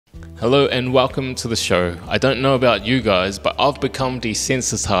Hello and welcome to the show. I don't know about you guys, but I've become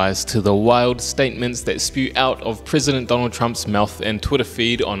desensitized to the wild statements that spew out of President Donald Trump's mouth and Twitter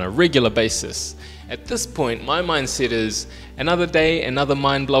feed on a regular basis. At this point, my mindset is another day, another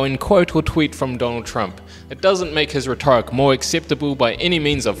mind-blowing quote or tweet from Donald Trump. It doesn't make his rhetoric more acceptable by any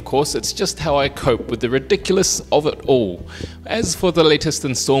means, of course, it's just how I cope with the ridiculous of it all. As for the latest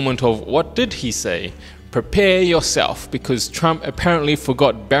installment of What Did He Say? Prepare yourself, because Trump apparently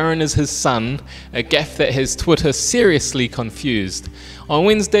forgot Barron is his son, a gaffe that has Twitter seriously confused. On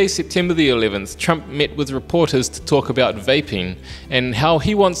Wednesday, September the 11th, Trump met with reporters to talk about vaping and how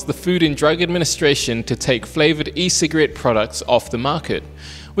he wants the Food and Drug Administration to take flavored e-cigarette products off the market,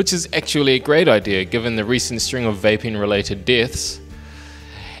 which is actually a great idea given the recent string of vaping-related deaths.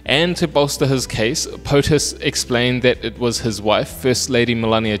 And to bolster his case, POTUS explained that it was his wife, First Lady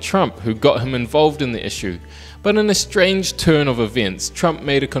Melania Trump, who got him involved in the issue. But in a strange turn of events, Trump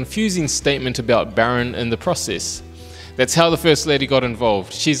made a confusing statement about Barron in the process. That's how the First Lady got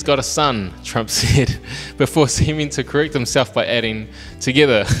involved. She's got a son, Trump said, before seeming to correct himself by adding,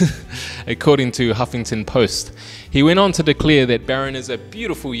 together, according to Huffington Post. He went on to declare that Barron is a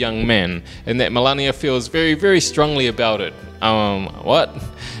beautiful young man and that Melania feels very, very strongly about it. What?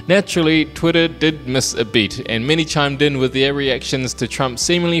 Naturally, Twitter did miss a beat, and many chimed in with their reactions to Trump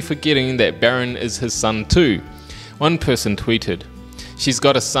seemingly forgetting that Barron is his son too. One person tweeted, "She's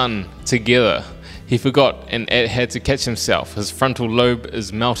got a son, together." He forgot and had to catch himself. His frontal lobe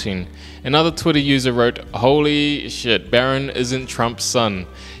is melting. Another Twitter user wrote, "Holy shit, Barron isn't Trump's son."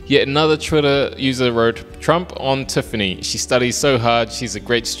 Yet another Twitter user wrote, "Trump on Tiffany. She studies so hard, she's a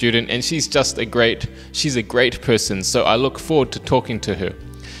great student, and she's a great person, so I look forward to talking to her."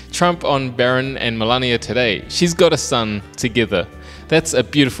 Trump on Barron and Melania today. "She's got a son, together. That's a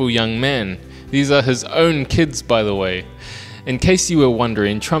beautiful young man." These are his own kids, by the way. In case you were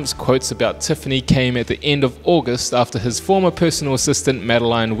wondering, Trump's quotes about Tiffany came at the end of August after his former personal assistant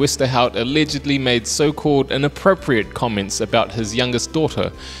Madeleine Westerhout allegedly made so-called inappropriate comments about his youngest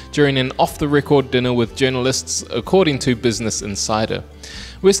daughter during an off-the-record dinner with journalists, according to Business Insider.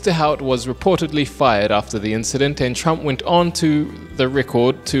 Westerhout was reportedly fired after the incident, and Trump went on to the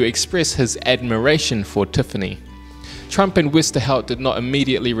record to express his admiration for Tiffany. Trump and Westerhout did not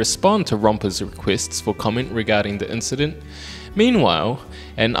immediately respond to Romper's requests for comment regarding the incident. Meanwhile,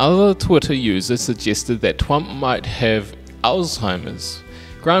 another Twitter user suggested that Trump might have Alzheimer's.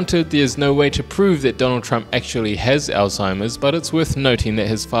 Granted, there is no way to prove that Donald Trump actually has Alzheimer's, but it's worth noting that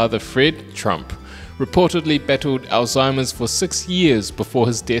his father, Fred Trump, reportedly battled Alzheimer's for 6 years before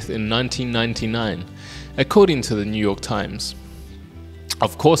his death in 1999, according to the New York Times.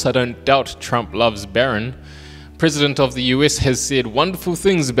 Of course, I don't doubt Trump loves Barron. President of the US has said wonderful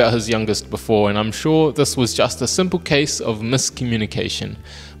things about his youngest before, and I'm sure this was just a simple case of miscommunication.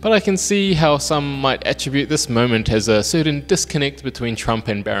 But I can see how some might attribute this moment as a certain disconnect between Trump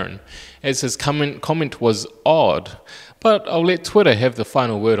and Barron, as his comment was odd. But I'll let Twitter have the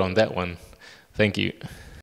final word on that one. Thank you.